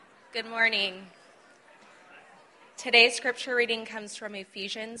Good morning. Today's scripture reading comes from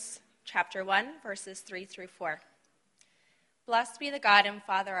Ephesians chapter 1, verses 3 through 4. Blessed be the God and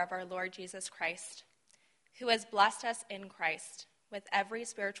Father of our Lord Jesus Christ, who has blessed us in Christ with every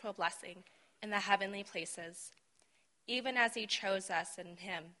spiritual blessing in the heavenly places, even as he chose us in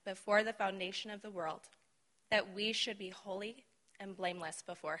him before the foundation of the world, that we should be holy and blameless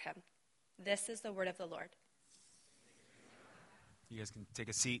before him. This is the word of the Lord. You guys can take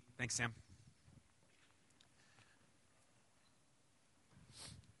a seat. Thanks, Sam.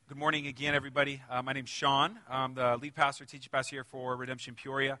 Good morning again, everybody. My name's Sean. I'm the lead pastor, teaching pastor here for Redemption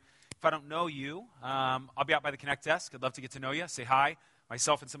Peoria. If I don't know you, I'll be out by the Connect desk. I'd love to get to know you. Say hi.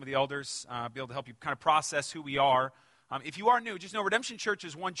 Myself and some of the elders be able to help you kind of process who we are. If you are new, just know Redemption Church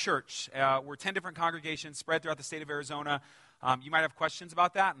is one church. We're 10 different congregations spread throughout the state of Arizona. You might have questions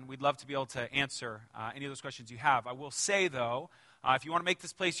about that, and we'd love to be able to answer any of those questions you have. I will say, though, if you want to make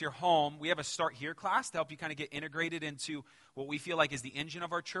this place your home, we have a Start Here class to help you kind of get integrated into what we feel like is the engine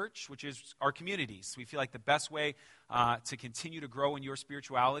of our church, which is our communities. We feel like the best way to continue to grow in your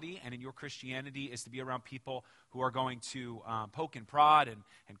spirituality and in your Christianity is to be around people who are going to poke and prod and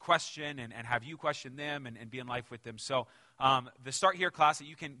question and have you question them and be in life with them. So the Start Here class that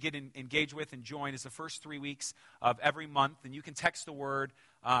you can get engaged with and join is the first 3 weeks of every month, and you can text the word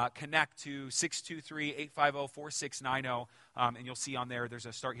connect to 623-850-4690, and you'll see on there's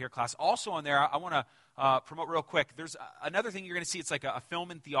a Start Here class. Also on there, I want to promote real quick, there's another thing you're going to see. It's like a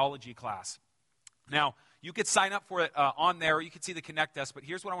film and theology class. Now, you could sign up for it on there, or you could see the Connect desk, but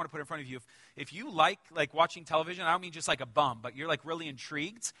here's what I want to put in front of you. If you like watching television, I don't mean just like a bum, but you're like really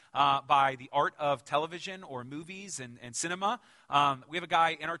intrigued by the art of television or movies and cinema, we have a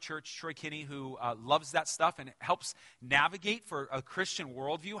guy in our church, Troy Kinney, who loves that stuff and helps navigate for a Christian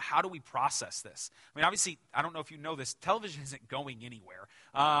worldview. How do we process this? I mean, obviously, I don't know if you know this, television isn't going anywhere,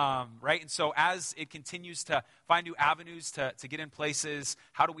 right? And so as it continues to find new avenues to get in places,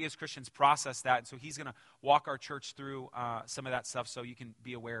 how do we as Christians process that? And so he's going to walk our church through some of that stuff so you can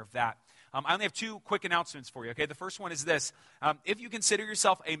be aware of that. I only have two quick announcements for you, okay? The first one is this. If you consider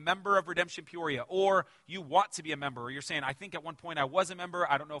yourself a member of Redemption Peoria, or you want to be a member, or you're saying, I think at one point I was a member,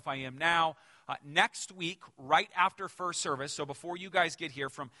 I don't know if I am now, next week, right after first service, so before you guys get here,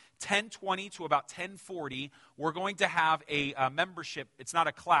 from 10:20 to about 10:40, we're going to have a membership. It's not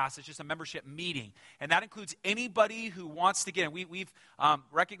a class, it's just a membership meeting. And that includes anybody who wants to get in. We've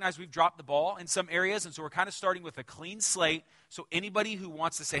recognized we've dropped the ball in some areas, and so we're kind of starting with a clean slate. So anybody who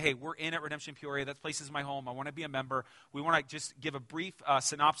wants to say, hey, we're in at Redemption Peoria, that place is my home, I want to be a member, we want to just give a brief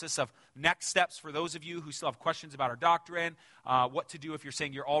synopsis of next steps for those of you who still have questions about our doctrine, what to do if you're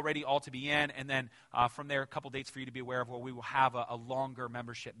saying you're already all to be in, and then from there, a couple dates for you to be aware of where we will have a longer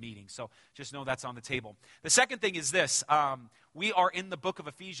membership meeting. So just know that's on the table. The second thing is this. We are in the book of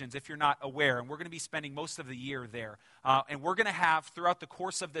Ephesians, if you're not aware, and we're going to be spending most of the year there. And we're going to have, throughout the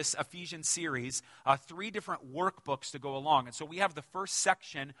course of this Ephesians series, 3 different workbooks to go along. And so we have the first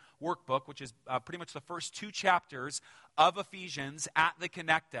section workbook, which is pretty much the first 2 chapters of Ephesians at the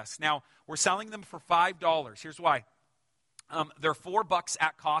Connect desk. Now, we're selling them for $5. Here's why. They're $4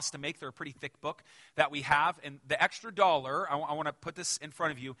 at cost to make. They're a pretty thick book that we have. And the extra $1, I want to put this in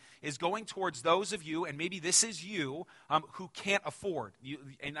front of you, is going towards those of you, and maybe this is you, who can't afford.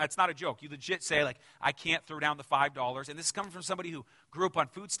 And that's not a joke. You legit say, like, I can't throw down the $5. And this is coming from somebody who grew up on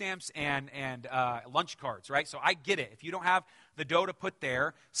food stamps and lunch cards, right? So I get it. If you don't have the dough to put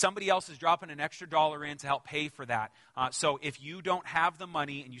there, somebody else is dropping an extra $1 in to help pay for that. So if you don't have the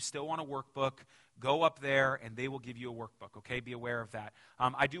money and you still want a workbook, go up there, and they will give you a workbook, okay? Be aware of that.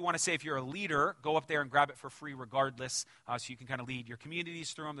 I do want to say, if you're a leader, go up there and grab it for free regardless, so you can kind of lead your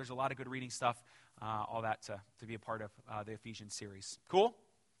communities through them. There's a lot of good reading stuff, all that to be a part of the Ephesians series. Cool?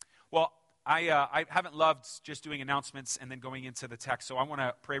 Well, I haven't loved just doing announcements and then going into the text, so I want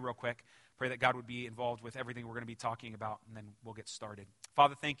to pray real quick, pray that God would be involved with everything we're going to be talking about, and then we'll get started.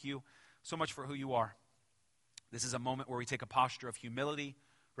 Father, thank you so much for who you are. This is a moment where we take a posture of humility,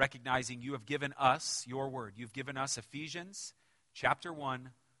 recognizing you have given us your word. You've given us Ephesians chapter 1,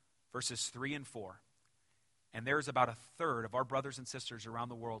 verses 3 and 4. And there's about a third of our brothers and sisters around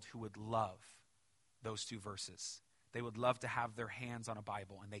the world who would love those 2 verses. They would love to have their hands on a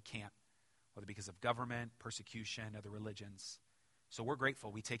Bible, and they can't, whether because of government, persecution, other religions. So we're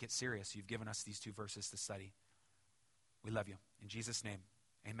grateful. We take it serious. You've given us these 2 verses to study. We love you. In Jesus' name,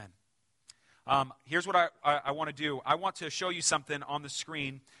 amen. Here's what I want to do. I want to show you something on the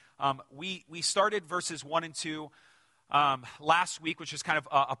screen. We started verses 1 and 2 last week, which is kind of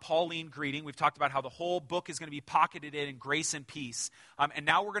a Pauline greeting. We've talked about how the whole book is going to be pocketed in grace and peace. And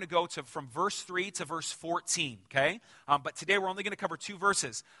now we're going to go from verse 3 to verse 14, okay? But today we're only going to cover 2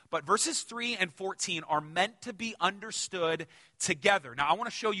 verses. But verses 3 and 14 are meant to be understood together. Now, I want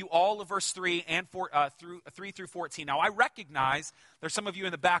to show you all of verse 3 and 3 through 14. Now, I recognize there's some of you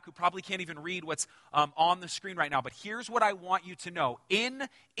in the back who probably can't even read what's on the screen right now. But here's what I want you to know. In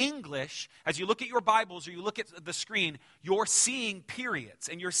English, as you look at your Bibles or you look at the screen, you're seeing periods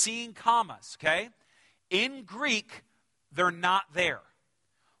and you're seeing commas, okay? In Greek, they're not there.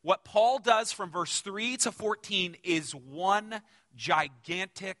 What Paul does from verse 3 to 14 is one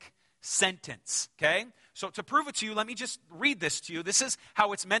gigantic sentence, okay? So to prove it to you, let me just read this to you. This is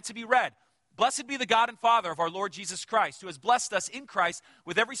how it's meant to be read. Blessed be the God and Father of our Lord Jesus Christ, who has blessed us in Christ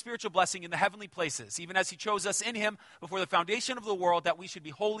with every spiritual blessing in the heavenly places, even as he chose us in him before the foundation of the world, that we should be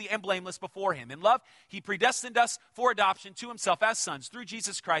holy and blameless before him. In love, he predestined us for adoption to himself as sons through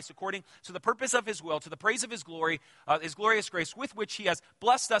Jesus Christ, according to the purpose of his will, to the praise of his glory, his glorious grace, with which he has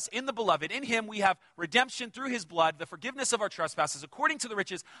blessed us in the beloved. In him we have redemption through his blood, the forgiveness of our trespasses, according to the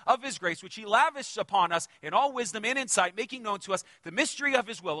riches of his grace, which he lavished upon us in all wisdom and insight, making known to us the mystery of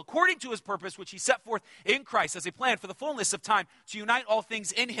his will, according to his purpose, which he set forth in Christ as a plan for the fullness of time, to unite all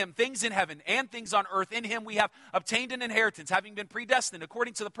things in him, things in heaven and things on earth. In him we have obtained an inheritance, having been predestined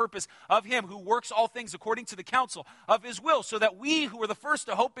according to the purpose of him who works all things according to the counsel of his will, so that we who were the first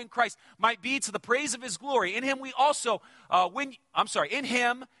to hope in Christ might be to the praise of his glory. In him we also, in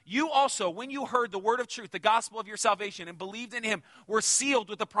him you also, when you heard the word of truth, the gospel of your salvation, and believed in him, were sealed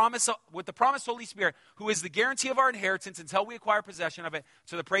with the promised Holy Spirit, who is the guarantee of our inheritance until we acquire possession of it,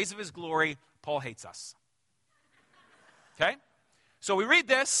 to the praise of his glory. Paul hates us. Okay? So we read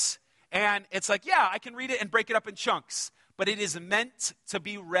this, and it's like, yeah, I can read it and break it up in chunks, but it is meant to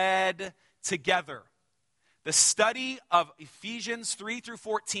be read together. The study of Ephesians 3 through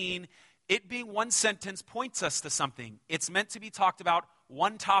 14, it being one sentence, points us to something. It's meant to be talked about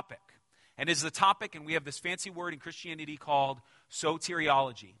one topic, and is the topic, and we have this fancy word in Christianity called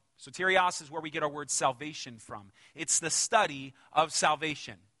soteriology. Soterios is where we get our word salvation from. It's the study of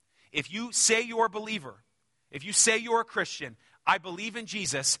salvation. If you say you're a believer, if you say you're a Christian, I believe in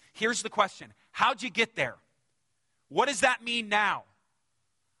Jesus, here's the question. How'd you get there? What does that mean now?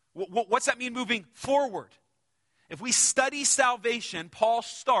 What's that mean moving forward? If we study salvation, Paul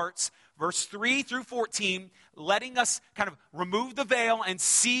starts verse 3 through 14, letting us kind of remove the veil and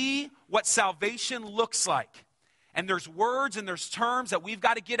see what salvation looks like. And there's words and there's terms that we've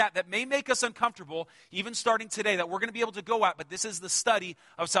got to get at that may make us uncomfortable, even starting today, that we're going to be able to go at, but this is the study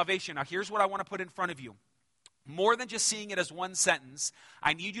of salvation. Now, here's what I want to put in front of you. More than just seeing it as one sentence,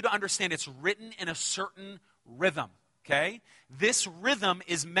 I need you to understand it's written in a certain rhythm, okay? This rhythm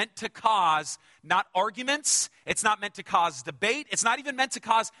is meant to cause not arguments, it's not meant to cause debate, it's not even meant to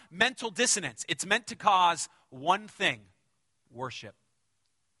cause mental dissonance. It's meant to cause one thing: worship.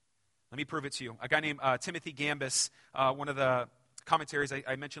 Let me prove it to you. A guy named Timothy Gambus, one of the commentaries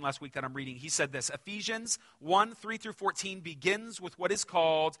I mentioned last week that I'm reading, he said this: Ephesians 1, 3 through 14 begins with what is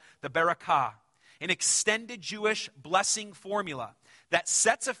called the Barakah, an extended Jewish blessing formula that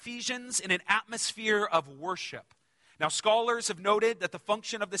sets Ephesians in an atmosphere of worship. Now, scholars have noted that the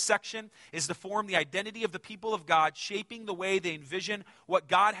function of this section is to form the identity of the people of God, shaping the way they envision what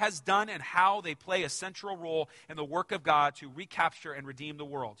God has done and how they play a central role in the work of God to recapture and redeem the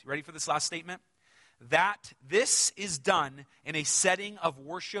world. You ready for this last statement? That this is done in a setting of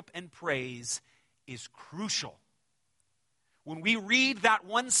worship and praise is crucial. When we read that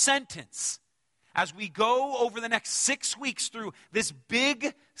one sentence, as we go over the next 6 weeks through this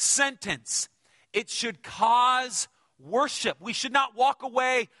big sentence, it should cause worship. We should not walk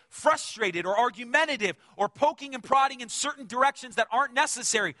away frustrated or argumentative or poking and prodding in certain directions that aren't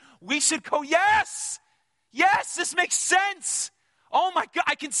necessary. We should go, yes, this makes sense. Oh my God,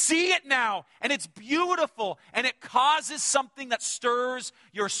 I can see it now. And it's beautiful. And it causes something that stirs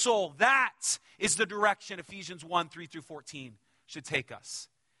your soul. That is the direction Ephesians 1, 3 through 14 should take us.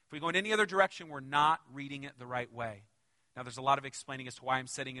 If we go in any other direction, we're not reading it the right way. Now, there's a lot of explaining as to why I'm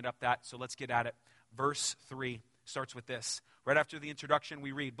setting it up that, so let's get at it. Verse 3 starts with this. Right after the introduction,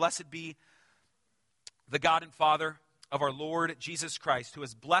 we read, Blessed be the God and Father of our Lord Jesus Christ, who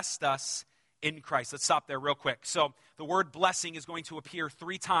has blessed us in Christ. Let's stop there real quick. So the word blessing is going to appear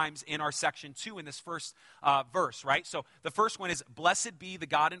 3 times in our section 2 in this first verse, right? So the first one is, Blessed be the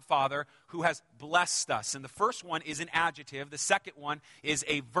God and Father who has blessed us. And the first one is an adjective. The second one is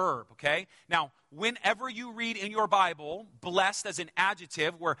a verb, okay? Now, whenever you read in your Bible, blessed as an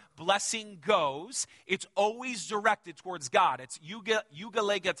adjective, where blessing goes, it's always directed towards God. It's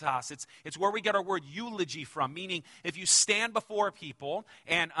eugalegatas. It's where we get our word eulogy from, meaning if you stand before people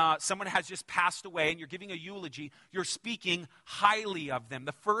and someone has just passed away and you're giving a eulogy, you're speaking highly of them.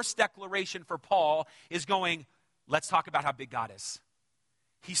 The first declaration for Paul is going, let's talk about how big God is.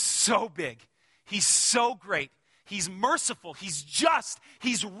 He's so big. He's so great. He's merciful, he's just,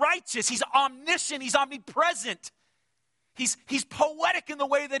 he's righteous, he's omniscient, he's omnipresent. He's poetic in the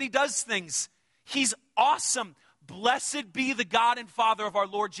way that he does things. He's awesome. Blessed be the God and Father of our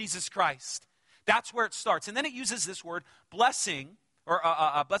Lord Jesus Christ. That's where it starts. And then it uses this word, blessing, or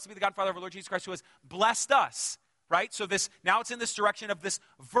blessed be the God and Father of our Lord Jesus Christ, who has blessed us. Right? So now it's in this direction of this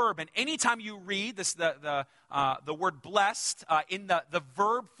verb. And anytime you read this, the word blessed in the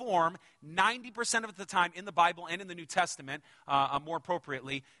verb form, 90% of the time in the Bible and in the New Testament, more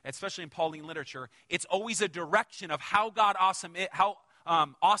appropriately, especially in Pauline literature, it's always a direction of how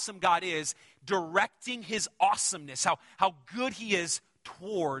awesome God is, directing his awesomeness, how good he is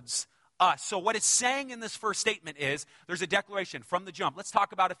towards us. So what it's saying in this first statement is, there's a declaration from the jump. Let's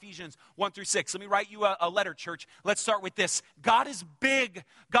talk about Ephesians 1-6. Let me write you a letter, church. Let's start with this. God is big.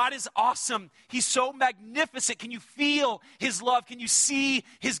 God is awesome. He's so magnificent. Can you feel his love? Can you see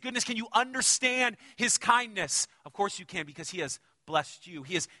his goodness? Can you understand his kindness? Of course you can, because he has blessed you.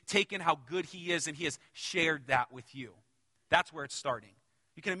 He has taken how good he is and he has shared that with you. That's where it's starting.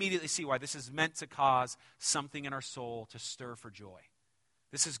 You can immediately see why this is meant to cause something in our soul to stir for joy.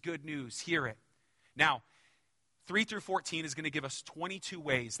 This is good news. Hear it. Now, 3-14 is going to give us 22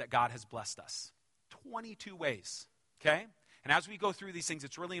 ways that God has blessed us. 22 ways, okay? And as we go through these things,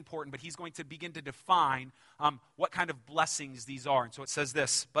 it's really important, but he's going to begin to define what kind of blessings these are. And so it says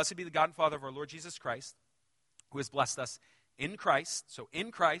this, blessed be the God and Father of our Lord Jesus Christ, who has blessed us in Christ, so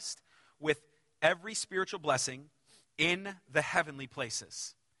in Christ, with every spiritual blessing in the heavenly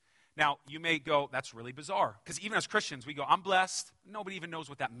places. Now, you may go, that's really bizarre. Because even as Christians, we go, I'm blessed. Nobody even knows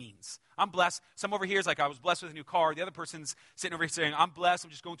what that means. I'm blessed. Some over here is like, I was blessed with a new car. The other person's sitting over here saying, I'm blessed.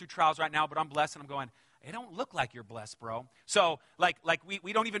 I'm just going through trials right now, but I'm blessed. And I'm going, it don't look like you're blessed, bro. So,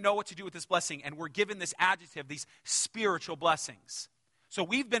 we don't even know what to do with this blessing. And we're given this adjective, these spiritual blessings. So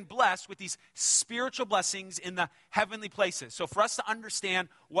we've been blessed with these spiritual blessings in the heavenly places. So for us to understand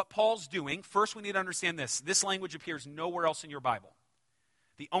what Paul's doing, first we need to understand this. This language appears nowhere else in your Bible.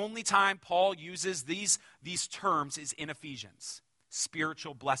 The only time Paul uses these terms is in Ephesians,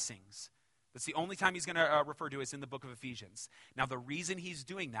 spiritual blessings. That's the only time he's going to refer to is in the book of Ephesians. Now, the reason he's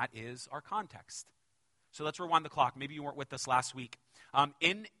doing that is our context. So let's rewind the clock. Maybe you weren't with us last week.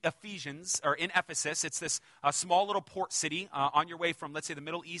 In Ephesians, or in Ephesus, it's this small little port city on your way from, let's say, the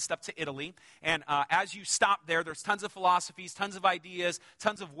Middle East up to Italy. And as you stop there, there's tons of philosophies, tons of ideas,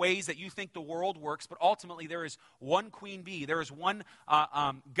 tons of ways that you think the world works. But ultimately, there is one queen bee. There is one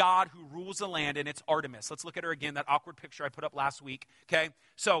God who rules the land, and it's Artemis. Let's look at her again, that awkward picture I put up last week. Okay,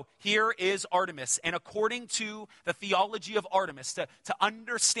 so here is Artemis. And according to the theology of Artemis, to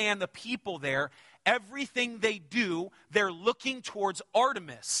understand the people there, everything they do, they're looking towards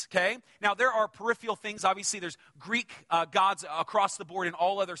Artemis, okay? Now, there are peripheral things. Obviously, there's Greek gods across the board in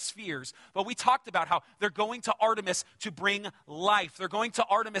all other spheres. But we talked about how they're going to Artemis to bring life. They're going to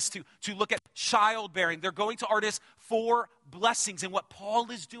Artemis to look at childbearing. They're going to Artemis for blessings. And what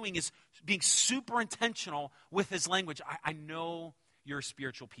Paul is doing is being super intentional with his language. I know you're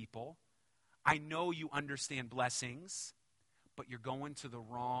spiritual people. I know you understand blessings, but you're going to the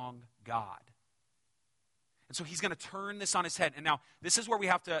wrong God. And so he's going to turn this on his head. And now, this is where we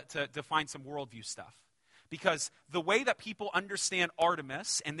have to define some worldview stuff. Because the way that people understand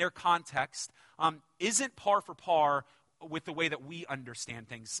Artemis and their context isn't par for par with the way that we understand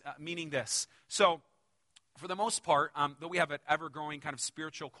things, meaning this. So, for the most part, though we have an ever-growing kind of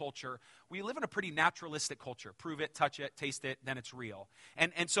spiritual culture, we live in a pretty naturalistic culture. Prove it, touch it, taste it, then it's real.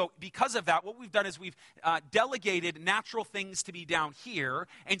 And so because of that, what we've done is we've delegated natural things to be down here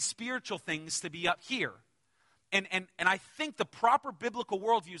and spiritual things to be up here. And I think the proper biblical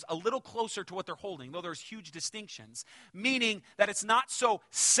worldview is a little closer to what they're holding, though there's huge distinctions, meaning that it's not so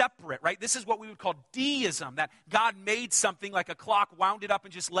separate, right? This is what we would call deism, that God made something like a clock, wound it up,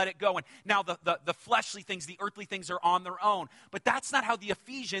 and just let it go. And now the fleshly things, the earthly things are on their own. But that's not how the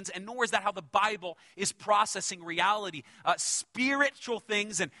Ephesians, and nor is that how the Bible is processing reality. Spiritual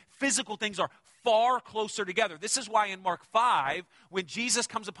things and physical things are far closer together. This is why in Mark 5, when Jesus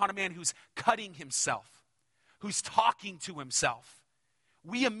comes upon a man who's cutting himself, who's talking to himself,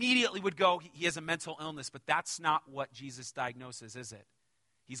 we immediately would go, he has a mental illness, but that's not what Jesus diagnoses, is it?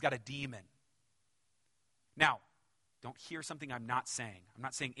 He's got a demon. Now, Don't hear something I'm not saying. I'm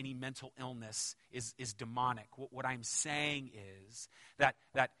not saying any mental illness is demonic. What I'm saying is that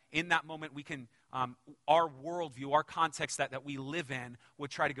in that moment we can, our worldview, our context that we live in would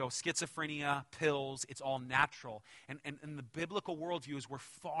try to go schizophrenia, pills, it's all natural. And the biblical worldview is we're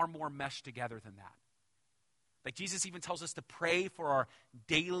far more meshed together than that. Like Jesus even tells us to pray for our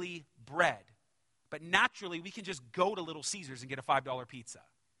daily bread. But naturally we can just go to Little Caesars and get a $5 pizza.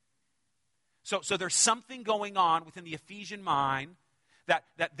 So there's something going on within the Ephesian mind that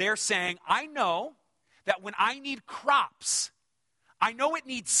they're saying, I know that when I need crops, I know it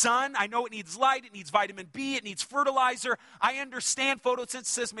needs sun, I know it needs light, it needs vitamin B, it needs fertilizer. I understand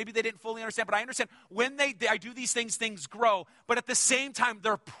photosynthesis. Maybe they didn't fully understand, but I understand when I do these things, things grow. But at the same time,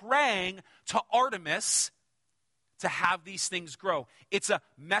 they're praying to Artemis to have these things grow. It's a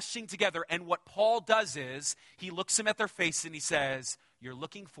meshing together. And what Paul does is he looks them at their face and he says, you're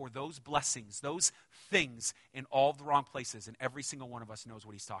looking for those blessings, those things in all the wrong places. And every single one of us knows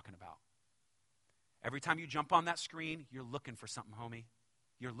what he's talking about. Every time you jump on that screen, you're looking for something, homie.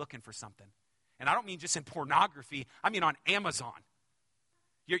 You're looking for something. And I don't mean just in pornography. I mean on Amazon.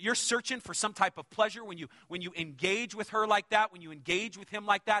 You're searching for some type of pleasure when you engage with her like that, when you engage with him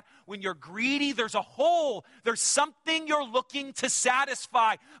like that. When you're greedy, there's a hole. There's something you're looking to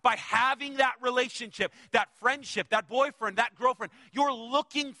satisfy by having that relationship, that friendship, that boyfriend, that girlfriend. You're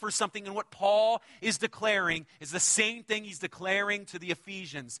looking for something, and what Paul is declaring is the same thing he's declaring to the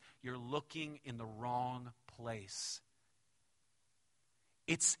Ephesians. You're looking in the wrong place.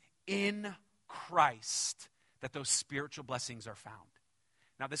 It's in Christ that those spiritual blessings are found.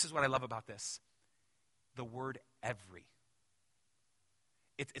 Now, this is what I love about this. The word every.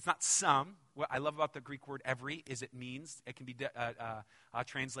 It's not some. What I love about the Greek word every is it can be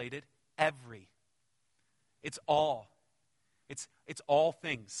translated every. It's all. It's all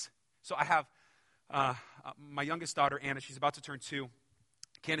things. So I have my youngest daughter, Anna. She's about to turn 2.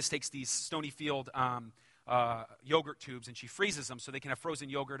 Candace takes these Stonyfield yogurt tubes and she freezes them so they can have frozen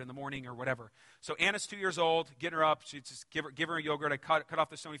yogurt in the morning or whatever. So Anna's 2 years old, getting her up, she just give her a yogurt. I cut off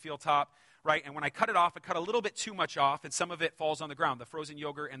the Stonyfield top, right? And when I cut it off, I cut a little bit too much off and some of it falls on the ground. The frozen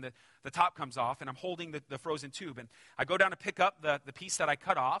yogurt and the top comes off and I'm holding the frozen tube. And I go down to pick up the piece that I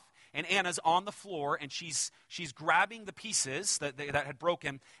cut off and Anna's on the floor and she's grabbing the pieces that had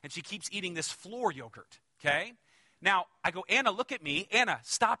broken and she keeps eating this floor yogurt, okay? Now, I go, Anna, look at me. Anna,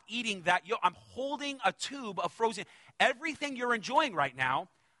 stop eating that. I'm holding a tube of frozen. Everything you're enjoying right now,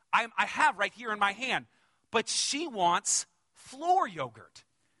 I have right here in my hand. But she wants floor yogurt.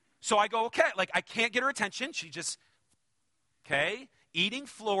 So I go, okay, like I can't get her attention. She just, okay, eating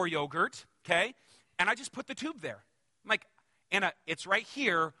floor yogurt, okay? And I just put the tube there. I'm like, Anna, it's right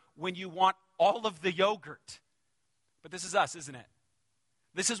here when you want all of the yogurt. But this is us, isn't it?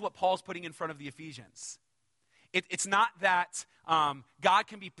 This is what Paul's putting in front of the Ephesians. It's not that God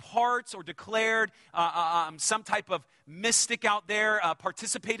can be parts or declared some type of mystic out there,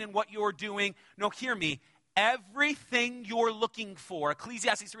 participate in what you're doing. No, hear me. Everything you're looking for,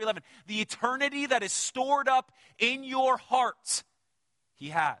 Ecclesiastes 3:11, the eternity that is stored up in your heart, he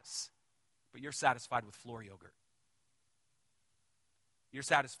has. But you're satisfied with floor yogurt. You're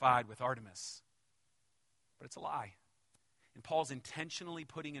satisfied with Artemis. But it's a lie. And Paul's intentionally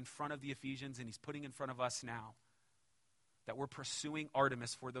putting in front of the Ephesians, and he's putting in front of us now, that we're pursuing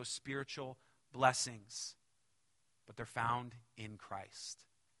Artemis for those spiritual blessings, but they're found in Christ.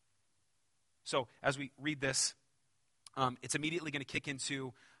 So as we read this, it's immediately going to kick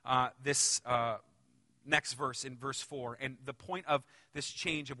into this next verse, in verse 4. And the point of this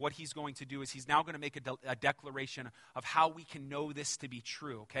change of what he's going to do is he's now going to make a declaration of how we can know this to be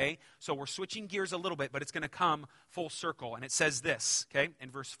true, okay? So we're switching gears a little bit, but it's going to come full circle. And it says this, okay,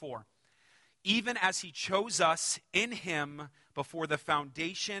 in verse 4. Even as he chose us in him before the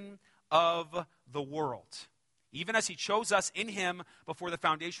foundation of the world. Even as he chose us in him before the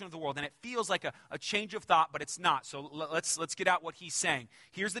foundation of the world. And it feels like a change of thought, but it's not. So let's get out what he's saying.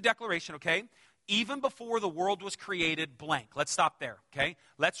 Here's the declaration, okay? Even before the world was created, blank. Let's stop there, okay?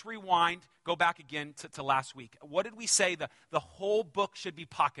 Let's rewind, go back again to last week. What did we say the whole book should be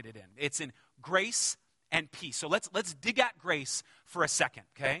pocketed in? It's in grace and peace. So let's dig at grace for a second,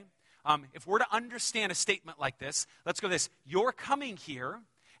 okay? If we're to understand a statement like this, let's go this. You're coming here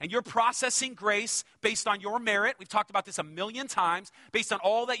and you're processing grace based on your merit. We've talked about this a million times, based on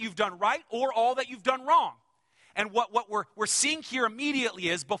all that you've done right or all that you've done wrong. And what we're seeing here immediately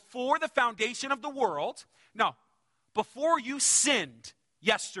is before the foundation of the world, no, before you sinned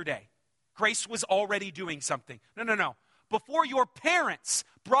yesterday, grace was already doing something. No. Before your parents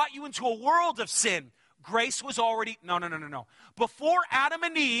brought you into a world of sin, grace was already, no. Before Adam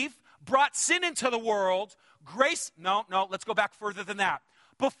and Eve brought sin into the world, grace, no, let's go back further than that.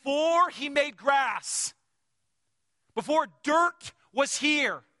 Before he made grass, before dirt was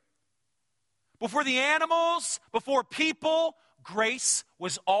here, before the animals, before people, grace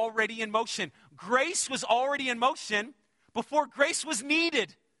was already in motion. Grace was already in motion before grace was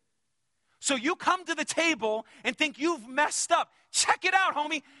needed. So you come to the table and think you've messed up. Check it out,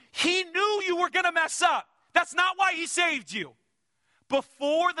 homie. He knew you were going to mess up. That's not why he saved you.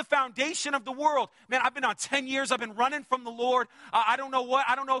 Before the foundation of the world. Man, I've been on 10 years. I've been running from the Lord. I don't know what.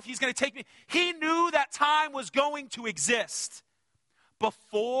 I don't know if he's going to take me. He knew that time was going to exist.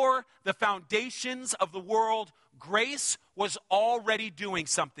 Before the foundations of the world, grace was already doing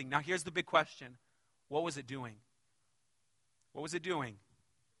something. Now, here's the big question. What was it doing? What was it doing?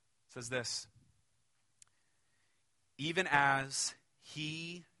 It says this. Even as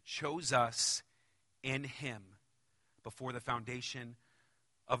he chose us in him before the foundation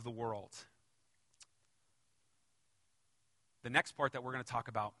of the world. The next part that we're going to talk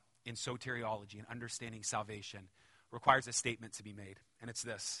about in soteriology and understanding salvation requires a statement to be made, and it's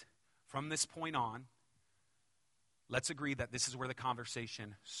this. From this point on, let's agree that this is where the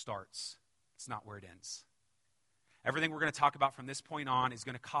conversation starts. It's not where it ends. Everything we're going to talk about from this point on is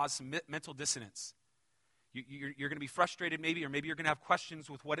going to cause some mental dissonance. You're going to be frustrated maybe, or maybe you're going to have questions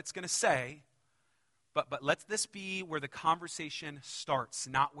with what it's going to say, but let this be where the conversation starts,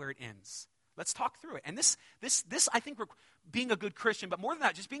 not where it ends. Let's talk through it. And this I think, being a good Christian, but more than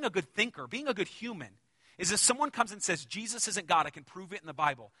that, just being a good thinker, being a good human, is if someone comes and says, Jesus isn't God, I can prove it in the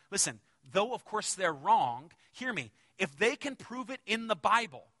Bible. Listen, though of course they're wrong, hear me. If they can prove it in the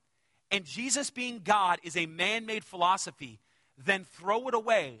Bible, and Jesus being God is a man-made philosophy, then throw it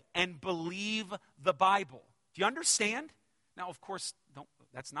away and believe the Bible. Do you understand? Now, of course,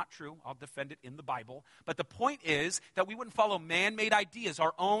 that's not true. I'll defend it in the Bible. But the point is that we wouldn't follow man-made ideas,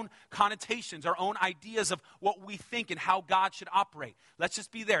 our own connotations, our own ideas of what we think and how God should operate. Let's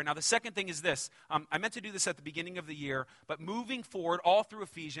just be there. Now, the second thing is this. I meant to do this at the beginning of the year, but moving forward, all through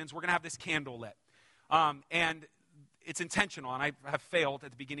Ephesians, we're going to have this candle lit. And it's intentional, and I have failed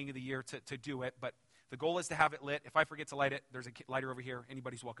at the beginning of the year to do it, but the goal is to have it lit. If I forget to light it, there's a lighter over here.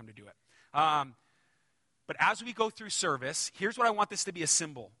 Anybody's welcome to do it. But as we go through service, here's what I want this to be a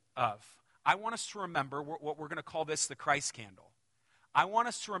symbol of. I want us to remember what we're going to call this the Christ candle. I want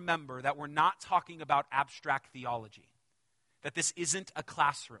us to remember that we're not talking about abstract theology, that this isn't a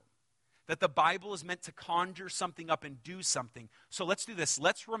classroom, that the Bible is meant to conjure something up and do something. So let's do this.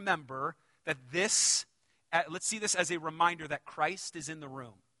 Let's remember that let's see this as a reminder that Christ is in the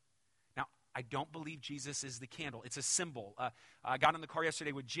room. I don't believe Jesus is the candle. It's a symbol. I got in the car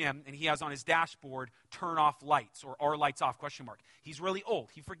yesterday with Jim, and he has on his dashboard, turn off lights, or lights off, question mark. He's really old.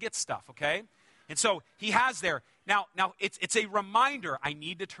 He forgets stuff, okay? And so he has there. Now it's a reminder. I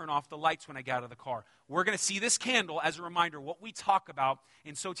need to turn off the lights when I get out of the car. We're going to see this candle as a reminder, what we talk about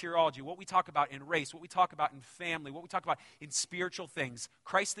in soteriology, what we talk about in race, what we talk about in family, what we talk about in spiritual things.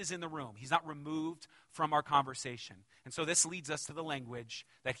 Christ is in the room. He's not removed from our conversation. And so this leads us to the language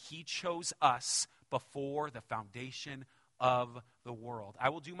that he chose us before the foundation of the world. I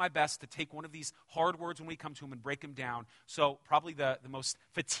will do my best to take one of these hard words when we come to them and break them down. So probably the most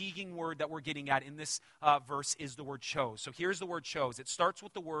fatiguing word that we're getting at in this verse is the word chose. So here's the word chose. It starts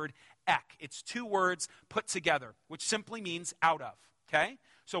with the word ek. It's two words put together, which simply means out of, okay?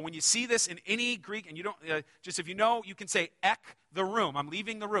 So when you see this in any Greek, and you don't, just if you know, you can say ek the room. I'm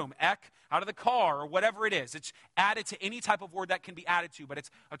leaving the room. Ek out of the car, or whatever it is. It's added to any type of word that can be added to, but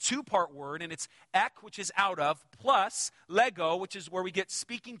it's a two-part word, and it's ek, which is out of, plus lego, which is where we get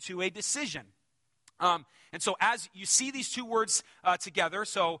speaking to a decision. And so as you see these two words together,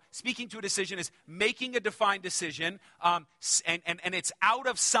 so speaking to a decision is making a defined decision, and it's out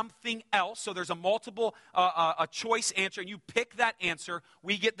of something else. So there's a multiple a choice answer, and you pick that answer.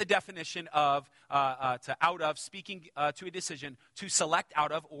 We get the definition of to out of, speaking to a decision, to select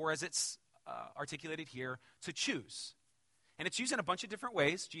out of, or as it's articulated here, to choose. And it's used in a bunch of different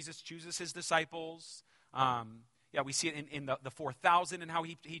ways. Jesus chooses his disciples. We see it in the 4,000 and how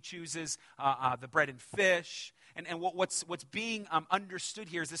he chooses the bread and fish. And what's being understood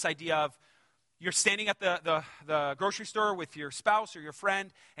here is this idea of you're standing at the grocery store with your spouse or your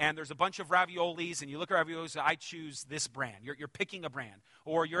friend, and there's a bunch of raviolis, and you look at raviolis, I choose this brand. You're picking a brand.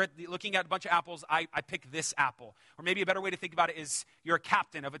 Or you're looking at a bunch of apples, I pick this apple. Or maybe a better way to think about it is you're a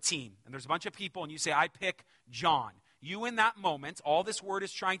captain of a team, and there's a bunch of people, and you say, I pick John. You in that moment, all this word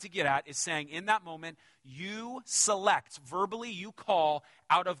is trying to get at is saying in that moment, you select, verbally you call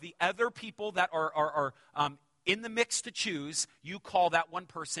out of the other people that are in the mix to choose, you call that one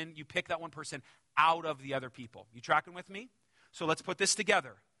person, you pick that one person out of the other people. You tracking with me? So let's put this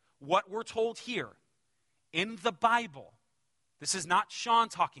together. What we're told here in the Bible, this is not Sean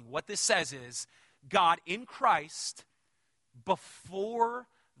talking. What this says is, God in Christ, before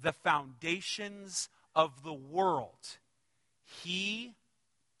the foundations of the world, he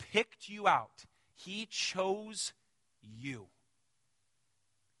picked you out. He chose you.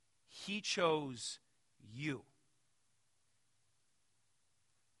 He chose you.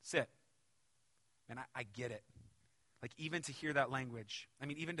 That's it. And I get it. Like, even to hear that language, I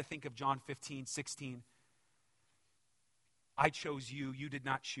mean, even to think of John 15:16, I chose you, you did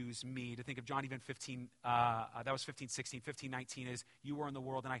not choose me. To think of John even 15, that was 15:16, 15:19 is, you were in the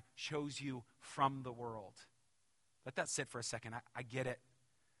world and I chose you from the world. Let that sit for a second. I get it.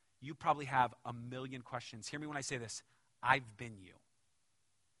 You probably have a million questions. Hear me when I say this. I've been you.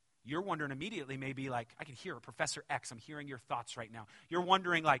 You're wondering immediately, maybe like, I can hear Professor X. I'm hearing your thoughts right now. You're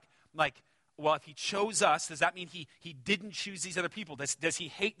wondering like, well, if he chose us, does that mean he didn't choose these other people? Does he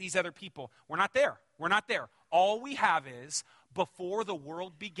hate these other people? We're not there. We're not there. All we have is, before the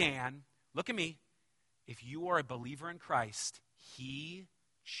world began, look at me, if you are a believer in Christ, he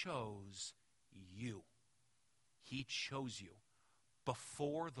chose you. He chose you.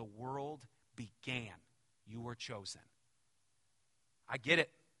 Before the world began, you were chosen. I get it.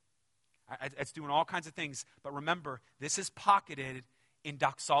 It's doing all kinds of things. But remember, this is pocketed in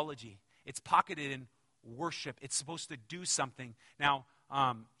doxology. It's pocketed in worship. It's supposed to do something. Now,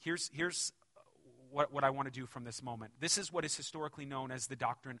 here's what I want to do from this moment. This is what is historically known as the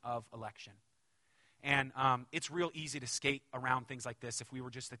doctrine of election. And it's real easy to skate around things like this if we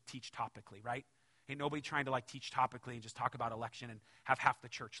were just to teach topically, right? Ain't nobody trying to like teach topically and just talk about election and have half the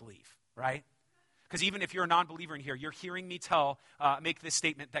church leave, right? Because even if you're a non-believer in here, you're hearing me make this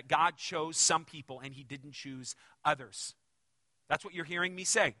statement that God chose some people and he didn't choose others. That's what you're hearing me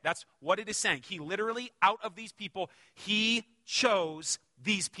say. That's what it is saying. He literally, out of these people, he chose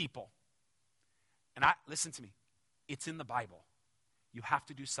these people. And listen to me. It's in the Bible. You have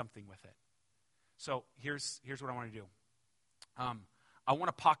to do something with it. So here's what I want to do. I want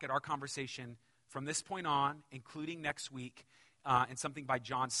to pocket our conversation from this point on, including next week, in something by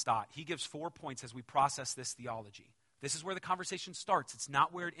John Stott. He gives 4 points as we process this theology. This is where the conversation starts. It's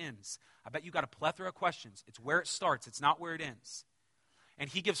not where it ends. I bet you got a plethora of questions. It's where it starts. It's not where it ends. And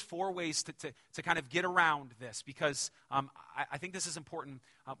he gives 4 ways to kind of get around this, because I think this is important.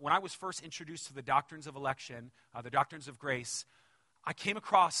 When I was first introduced to the doctrines of election, the doctrines of grace, I came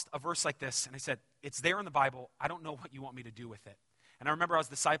across a verse like this, and I said, it's there in the Bible. I don't know what you want me to do with it. And I remember I was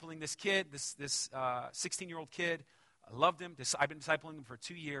discipling this kid, this 16-year-old kid. I loved him. I've been discipling him for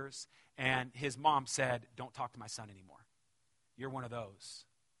 2 years. And his mom said, don't talk to my son anymore. You're one of those.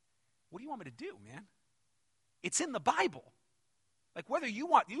 What do you want me to do, man? It's in the Bible. Like, whether you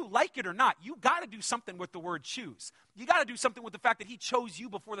like it or not, you got to do something with the word choose. You got to do something with the fact that he chose you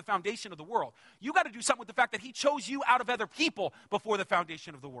before the foundation of the world. You got to do something with the fact that he chose you out of other people before the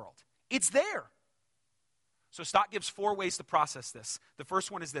foundation of the world. It's there. So Stott gives 4 ways to process this. The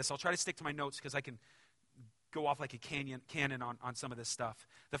first one is this. I'll try to stick to my notes because I can go off like a cannon on some of this stuff.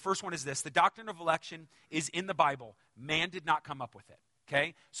 The first one is this. The doctrine of election is in the Bible. Man did not come up with it.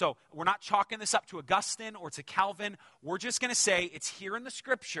 Okay? So we're not chalking this up to Augustine or to Calvin. We're just going to say it's here in the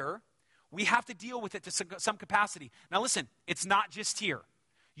Scripture. We have to deal with it to some capacity. Now listen, it's not just here.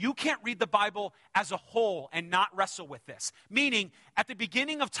 You can't read the Bible as a whole and not wrestle with this. Meaning, at the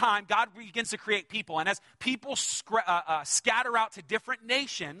beginning of time, God begins to create people. And as people scatter out to different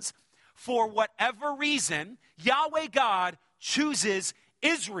nations, for whatever reason, Yahweh God chooses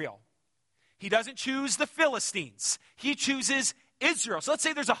Israel. He doesn't choose the Philistines. He chooses Israel. So let's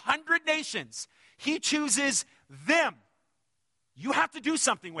say there's 100 nations. He chooses them. You have to do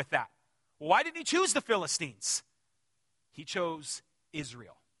something with that. Why didn't he choose the Philistines? He chose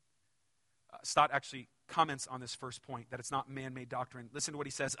Israel. Stott actually comments on this first point, that it's not man-made doctrine. Listen to what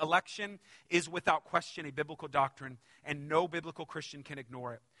he says. Election is without question a biblical doctrine, and no biblical Christian can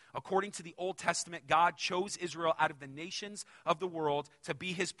ignore it. According to the Old Testament, God chose Israel out of the nations of the world to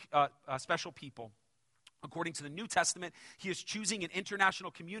be his special people. According to the New Testament, he is choosing an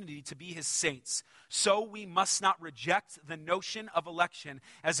international community to be his saints. So we must not reject the notion of election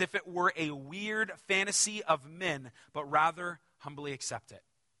as if it were a weird fantasy of men, but rather humbly accept it.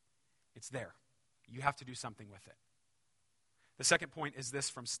 It's there. You have to do something with it. The second point is this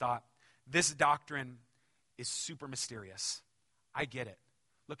from Stott. This doctrine is super mysterious. I get it.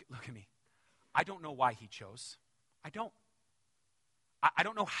 Look at me. I don't know why he chose. I don't. I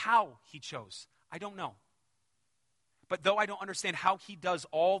don't know how he chose. I don't know. But though I don't understand how he does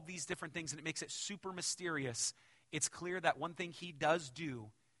all these different things and it makes it super mysterious, it's clear that one thing he does do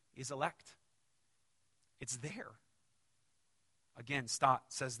is elect. It's there. Again, Stott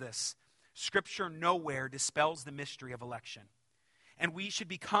says this. Scripture nowhere dispels the mystery of election. And we should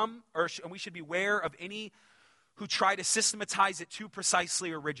we should beware of any who try to systematize it too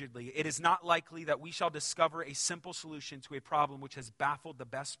precisely or rigidly. It is not likely that we shall discover a simple solution to a problem which has baffled the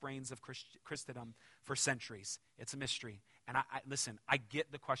best brains of Christendom for centuries. It's a mystery. And listen, I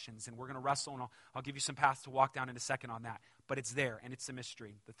get the questions, and we're going to wrestle, and I'll give you some paths to walk down in a second on that. But it's there, and it's a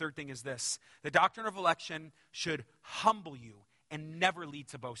mystery. The third thing is this. The doctrine of election should humble you and never lead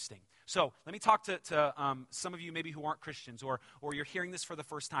to boasting. So let me talk to some of you maybe who aren't Christians, or you're hearing this for the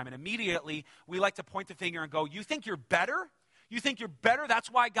first time. And immediately, we like to point the finger and go, you think you're better? You think you're better? That's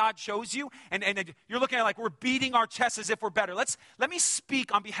why God chose you? And you're looking at it like we're beating our chests as if we're better. Let me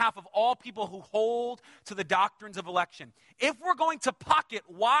speak on behalf of all people who hold to the doctrines of election. If we're going to pocket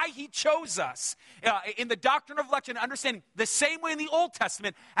why he chose us in the doctrine of election, understanding the same way in the Old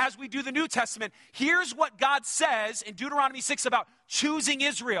Testament as we do the New Testament, here's what God says in Deuteronomy 6 about choosing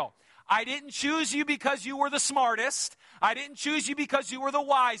Israel. I didn't choose you because you were the smartest. I didn't choose you because you were the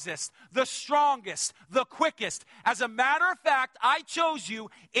wisest, the strongest, the quickest. As a matter of fact, I chose you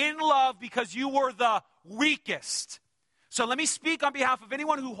in love because you were the weakest. So let me speak on behalf of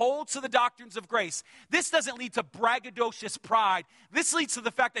anyone who holds to the doctrines of grace. This doesn't lead to braggadocious pride. This leads to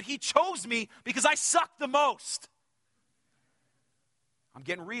the fact that he chose me because I suck the most. I'm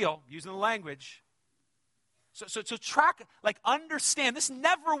getting real, using the language. So understand, this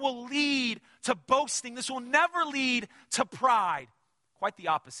never will lead to boasting. This will never lead to pride. Quite the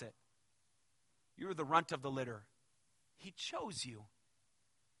opposite. You're the runt of the litter. He chose you.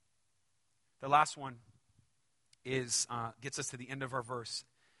 The last one gets us to the end of our verse.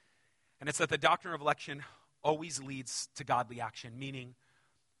 And it's that the doctrine of election always leads to godly action, meaning,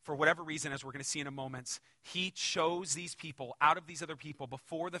 for whatever reason, as we're going to see in a moment, he chose these people out of these other people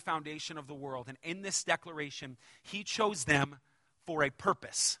before the foundation of the world. And in this declaration, he chose them for a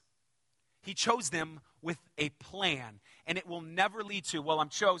purpose. He chose them with a plan. And it will never lead to, well, I'm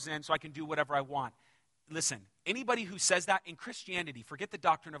chosen so I can do whatever I want. Listen, anybody who says that in Christianity, forget the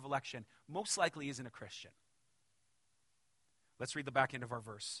doctrine of election, most likely isn't a Christian. Let's read the back end of our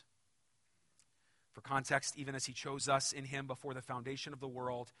verse. For context, even as he chose us in him before the foundation of the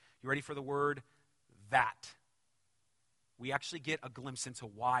world. You ready for the word? That. We actually get a glimpse into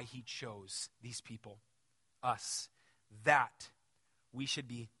why he chose these people, us. That we should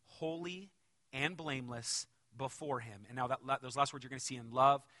be holy and blameless before him. And now those last words you're going to see in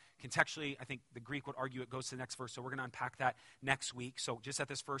love. Contextually, I think the Greek would argue it goes to the next verse, so we're going to unpack that next week. So just at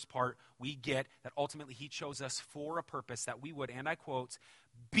this first part, we get that ultimately he chose us for a purpose that we would, and I quote,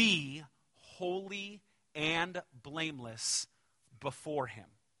 be holy and blameless before him.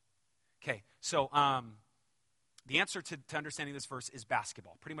 Okay, so the answer to understanding this verse is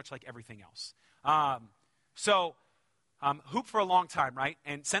basketball, pretty much like everything else. Hooped for a long time, right?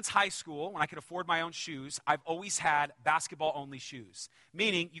 And since high school, when I could afford my own shoes, I've always had basketball-only shoes.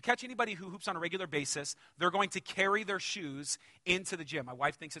 Meaning, you catch anybody who hoops on a regular basis, they're going to carry their shoes into the gym. My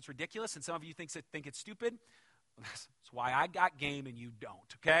wife thinks it's ridiculous, and some of you think it's stupid. That's why I got game and you don't,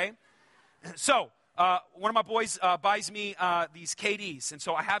 okay? So, one of my boys buys me these KDs. And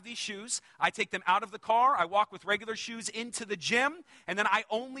so I have these shoes. I take them out of the car. I walk with regular shoes into the gym. And then I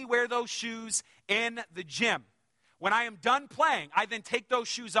only wear those shoes in the gym. When I am done playing, I then take those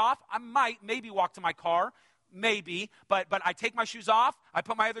shoes off. I maybe walk to my car. Maybe. But I take my shoes off. I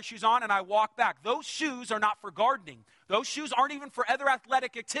put my other shoes on and I walk back. Those shoes are not for gardening. Those shoes aren't even for other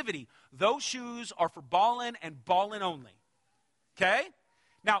athletic activity. Those shoes are for balling and balling only. Okay?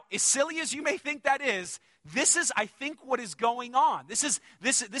 Now, as silly as you may think that is, this is, I think, what is going on. This is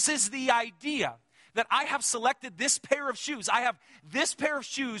the idea that I have selected this pair of shoes. I have this pair of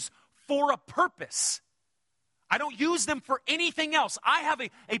shoes for a purpose. I don't use them for anything else. I have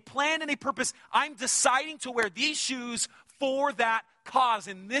a plan and a purpose. I'm deciding to wear these shoes for that cause.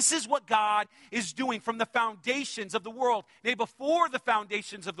 And this is what God is doing from the foundations of the world. Nay, before the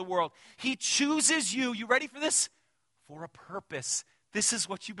foundations of the world, he chooses you. You ready for this? For a purpose. This is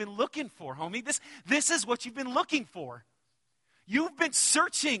what you've been looking for, homie. This is what you've been looking for. You've been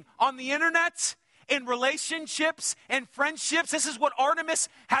searching on the internet, in relationships and friendships. This is what Artemis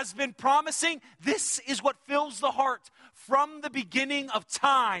has been promising. This is what fills the heart. From the beginning of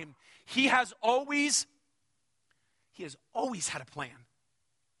time, he has always had a plan.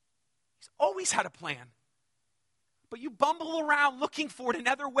 He's always had a plan. But you bumble around looking for it in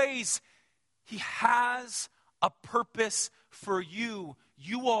other ways. He has a purpose for you.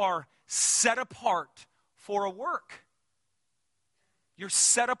 You are set apart for a work. You're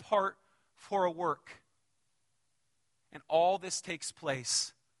set apart for a work. And all this takes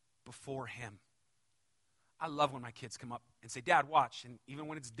place before him. I love when my kids come up and say, Dad, watch. And even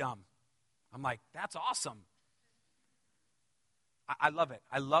when it's dumb, I'm like, that's awesome. I love it.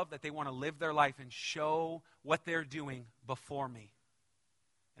 I love that they want to live their life and show what they're doing before me.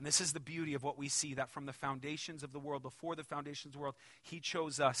 And this is the beauty of what we see, that from the foundations of the world, before the foundations of the world, he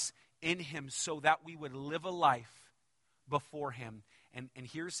chose us in him so that we would live a life before him. And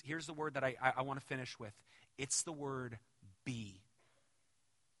here's the word that I want to finish with. It's the word be.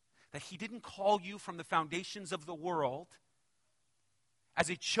 That he didn't call you from the foundations of the world as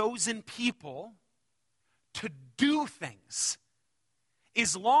a chosen people to do things.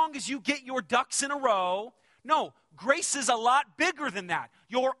 As long as you get your ducks in a row. No, grace is a lot bigger than that.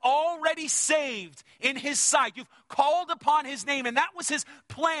 You're already saved in his sight. You've called upon his name, and that was his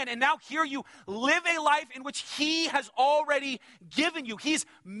plan. And now here you live a life in which he has already given you. He's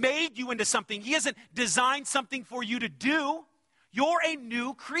made you into something. He hasn't designed something for you to do. You're a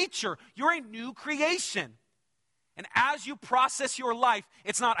new creature. You're a new creation. And as you process your life,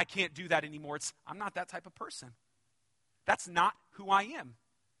 it's not, I can't do that anymore. It's, I'm not that type of person. That's not who I am.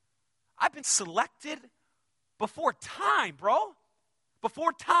 I've been selected before time, bro.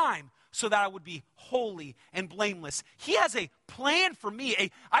 Before time, so that I would be holy and blameless. He has a plan for me.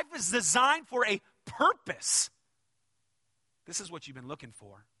 I was designed for a purpose. This is what you've been looking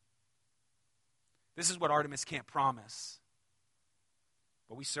for. This is what Artemis can't promise.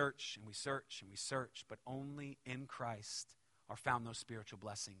 But we search and we search and we search, but only in Christ are found those spiritual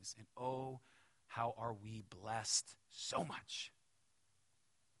blessings. And oh, how are we blessed so much.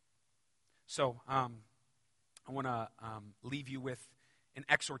 So, I want to leave you with an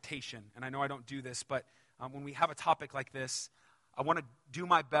exhortation. And I know I don't do this, but when we have a topic like this, I want to do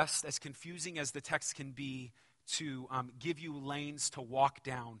my best, as confusing as the text can be, to give you lanes to walk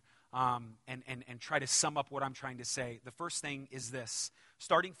down and try to sum up what I'm trying to say. The first thing is this.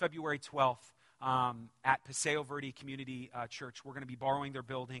 Starting February 12th at Paseo Verde Community Church, we're going to be borrowing their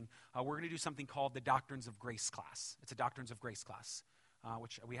building. We're going to do something called the Doctrines of Grace class. It's a Doctrines of Grace class.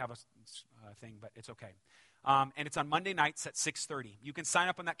 Which we have a thing, but it's okay. And it's on Monday nights at 6:30. You can sign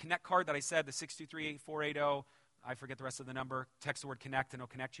up on that Connect card that I said, the 623-8480. I forget the rest of the number. Text the word Connect and it'll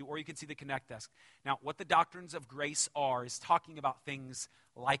connect you. Or you can see the Connect desk. Now, what the Doctrines of Grace are is talking about things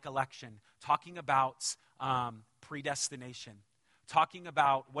like election, talking about predestination, talking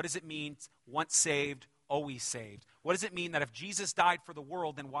about what does it mean once saved, always saved. What does it mean that if Jesus died for the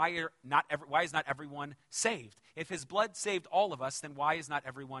world, then why is not everyone saved? If his blood saved all of us, then why is not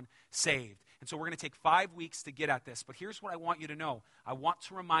everyone saved? And so we're going to take 5 weeks to get at this. But here's what I want you to know. I want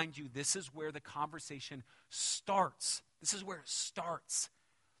to remind you, this is where the conversation starts. This is where it starts.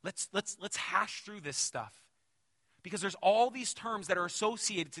 Let's hash through this stuff. Because there's all these terms that are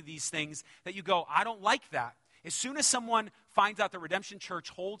associated to these things that you go, I don't like that. As soon as someone finds out the Redemption Church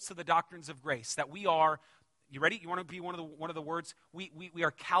holds to the doctrines of grace, that we are, you ready? You want to be one of the words? We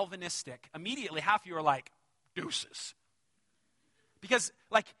are Calvinistic. Immediately, half of you are like, deuces. Because,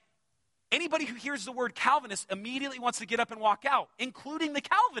 like, anybody who hears the word Calvinist immediately wants to get up and walk out, including the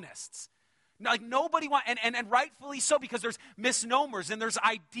Calvinists. Like, nobody wants, and rightfully so, because there's misnomers and there's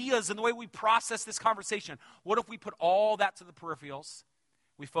ideas in the way we process this conversation. What if we put all that to the peripherals?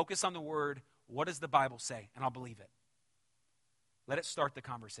 We focus on the word, what does the Bible say? And I'll believe it. Let it start the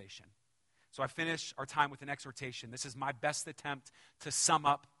conversation. So I finish our time with an exhortation. This is my best attempt to sum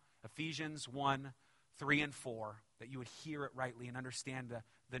up Ephesians 1, 3, and 4, that you would hear it rightly and understand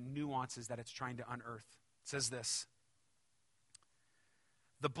the nuances that it's trying to unearth. It says this: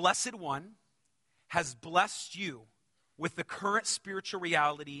 the Blessed One has blessed you with the current spiritual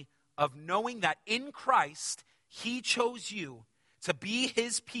reality of knowing that in Christ he chose you to be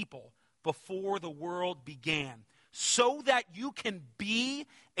his people before the world began, so that you can be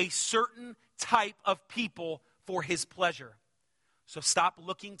a certain type of people for his pleasure. So stop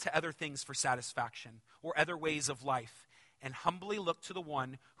looking to other things for satisfaction or other ways of life, and humbly look to the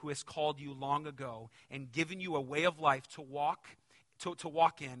one who has called you long ago and given you a way of life to walk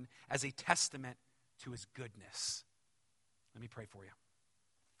in as a testament to his goodness. Let me pray for you.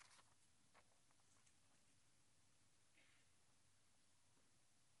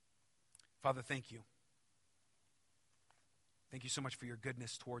 Father, thank you. Thank you so much for your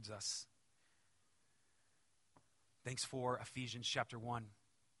goodness towards us. Thanks for Ephesians chapter 1.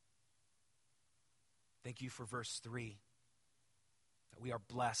 Thank you for verse 3. That we are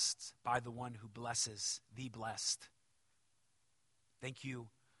blessed by the one who blesses the blessed. Thank you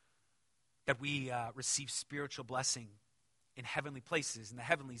that we receive spiritual blessing in heavenly places, in the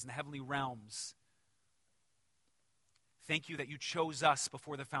heavenlies, in the heavenly realms. Thank you that you chose us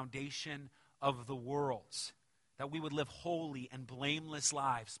before the foundation of the world, that we would live holy and blameless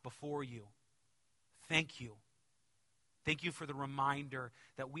lives before you. Thank you. Thank you for the reminder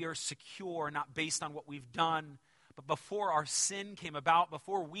that we are secure, not based on what we've done, but before our sin came about,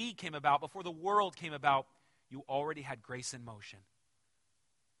 before we came about, before the world came about, you already had grace in motion.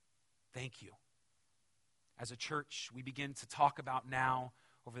 Thank you. As a church, we begin to talk about now,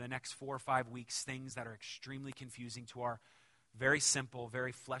 over the next 4 or 5 weeks, things that are extremely confusing to our very simple,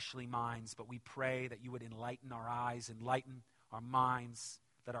 very fleshly minds, but we pray that you would enlighten our eyes, enlighten our minds,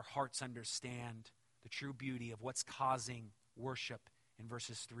 that our hearts understand the true beauty of what's causing worship in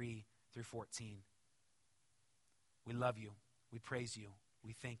verses 3 through 14. We love you. We praise you.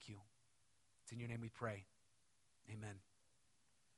 We thank you. It's in your name we pray. Amen.